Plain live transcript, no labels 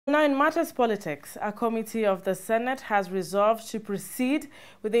Now, in matters politics, a committee of the Senate has resolved to proceed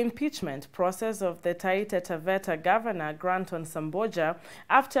with the impeachment process of the Taita Taveta governor, Granton Samboja,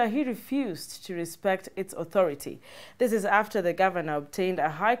 after he refused to respect its authority. This is after the governor obtained a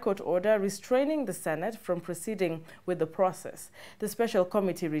High Court order restraining the Senate from proceeding with the process. The special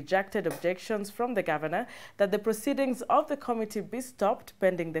committee rejected objections from the governor that the proceedings of the committee be stopped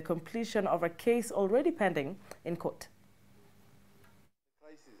pending the completion of a case already pending in court.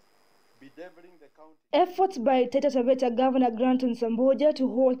 Efforts by Taita Taveta Governor Granton Samboja to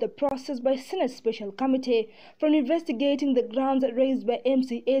halt the process by Senate Special Committee from investigating the grounds raised by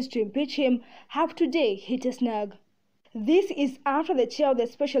MCAs to impeach him have today hit a snag. This is after the chair of the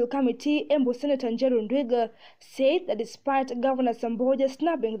Special Committee, Embu Senator Njeru Ndwiga, said that despite Governor Samboja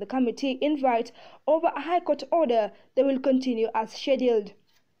snubbing the committee invite over a High Court order, they will continue as scheduled.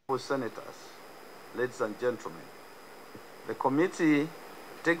 Senators, ladies and gentlemen, the committee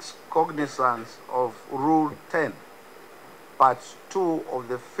takes cognizance of Rule 10, Part 2 of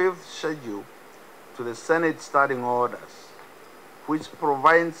the 5th schedule to the Senate Standing Orders, which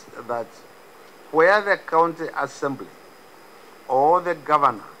provides that where the county assembly or the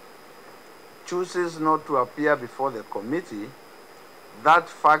governor chooses not to appear before the committee, that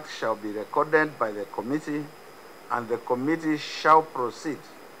fact shall be recorded by the committee, and the committee shall proceed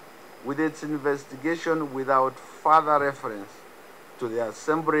with its investigation without further reference to the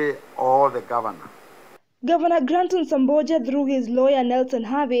assembly or the governor. Governor Granton Samboja, through his lawyer Nelson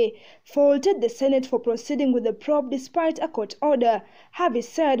Harvey, faulted the Senate for proceeding with the probe despite a court order. Harvey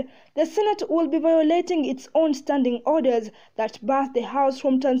said the Senate will be violating its own standing orders that barred the House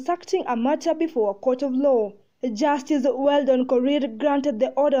from transacting a matter before a court of law. Justice Weldon Korir granted the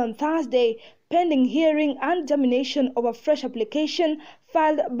order on Thursday, pending hearing and examination of a fresh application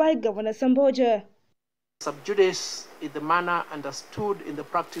filed by Governor Samboja. Sub judice, in the manner understood in the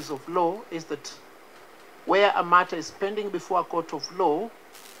practice of law, is that where a matter is pending before a court of law,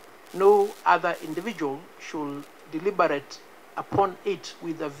 no other individual should deliberate upon it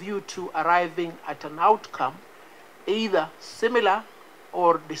with a view to arriving at an outcome either similar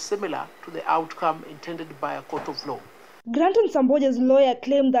or dissimilar to the outcome intended by a court of law. Granton Samboja's lawyer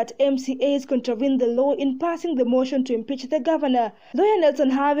claimed that MCAs contravened the law in passing the motion to impeach the governor. Lawyer Nelson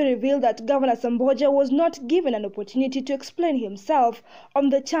Harvey revealed that Governor Samboja was not given an opportunity to explain himself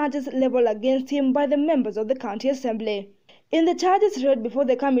on the charges leveled against him by the members of the county assembly. In the charges read before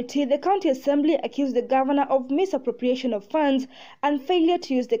the committee, the county assembly accused the governor of misappropriation of funds and failure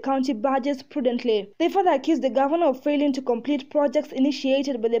to use the county budgets prudently. They further accused the governor of failing to complete projects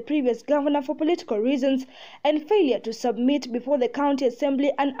initiated by the previous governor for political reasons and failure to submit before the county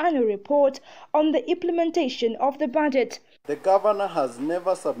assembly an annual report on the implementation of the budget. The governor has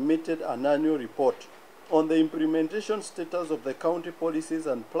never submitted an annual report on the implementation status of the county policies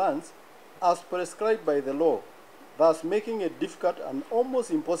and plans as prescribed by the law, thus making it difficult and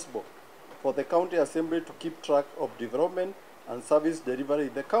almost impossible for the county assembly to keep track of development and service delivery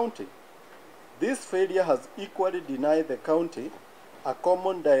in the county. This failure has equally denied the county a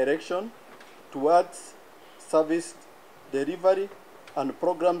common direction towards service delivery and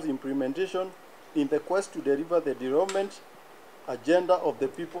programs implementation in the quest to deliver the development agenda of the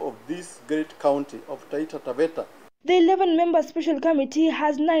people of this great county of Taita Taveta. The 11-member special committee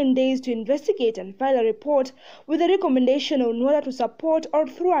has 9 days to investigate and file a report with a recommendation on whether to support or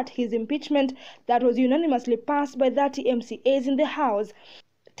thwart his impeachment that was unanimously passed by 30 MCAs in the House.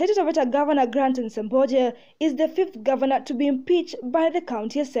 Taita Taveta Governor Granton Samboja is the 5th governor to be impeached by the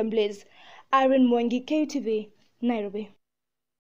county assemblies. Irene Mwangi, KUTV, Nairobi.